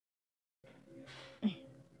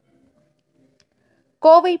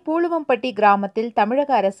கோவை பூலுவம்பட்டி கிராமத்தில் தமிழக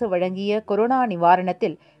அரசு வழங்கிய கொரோனா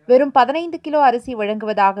நிவாரணத்தில் வெறும் 15 கிலோ அரிசி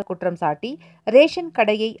வழங்குவதாக குற்றம் சாட்டி ரேஷன்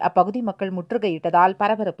கடையை அப்பகுதி மக்கள் முற்றுகையிட்டதால்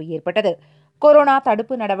பரபரப்பு ஏற்பட்டது. கொரோனா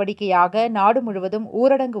தடுப்பு நடவடிக்கையாக நாடு முழுவதும்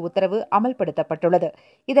ஊரடங்கு உத்தரவு அமல்படுத்தப்பட்டுள்ளது.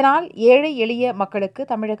 இதனால் ஏழை எளிய மக்களுக்கு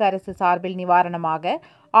தமிழக அரசு சார்பில் நிவாரணமாக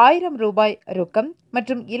 1000 ரூபாய் ரொக்கம்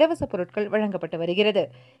மற்றும் இலவச பொருட்கள் வழங்கப்பட்டு வருகிறது.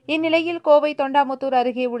 இந்நிலையில் கோவை தொண்டாமுத்தூர்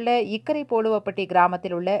அருகே உள்ள இக்கரை போலுவப்பட்டி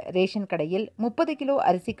கிராமத்தில் உள்ள ரேஷன் கடையில் 30 கிலோ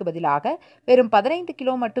அரிசிக்கு பதிலாக வெறும் 15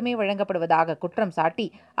 கிலோ மட்டுமே வழங்கப்படுவதாக குற்றம் சாட்டி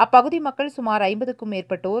அப்பகுதி மக்கள் சுமார் 50க்கும்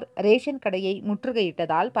மேற்பட்டோர் ரேஷன் கடையை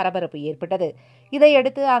முற்றுகையிட்டதால் பரபரப்பு ஏற்பட்டது.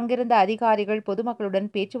 இதையடுத்து அங்கிருந்த அதிகாரிகள் பொதுமக்களுடன்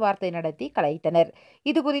பேச்சுவார்த்தை நடத்தி கலைத்தனர்.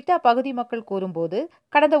 இதுகுறித்து அப்பகுதி மக்கள் கூறும்போது,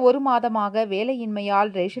 கடந்த ஒரு மாதமாக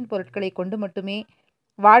வேலையின்மையால் ரேஷன் பொருட்களை கொண்டு மட்டுமே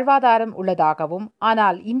வாழ்வாதாரம் உள்ளதாகவும்,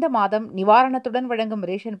 ஆனால் இந்த மாதம் நிவாரணத்துடன் வழங்கும்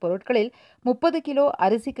ரேஷன் பொருட்களில் 30 கிலோ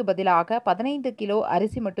அரிசிக்கு பதிலாக 15 கிலோ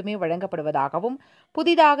அரிசி மட்டுமே வழங்கப்படுவதாகவும்,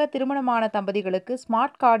 புதிதாக திருமணமான தம்பதிகளுக்கு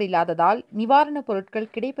ஸ்மார்ட் கார்டு இல்லாததால் நிவாரணப்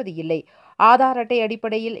பொருட்கள் கிடைப்பது இல்லை. ஆதார் அட்டை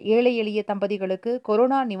அடிப்படையில் ஏழை எளிய தம்பதிகளுக்கு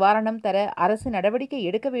கொரோனா நிவாரணம் தர அரசு நடவடிக்கை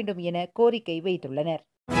எடுக்க வேண்டும் என கோரிக்கை வைத்துள்ளனர்.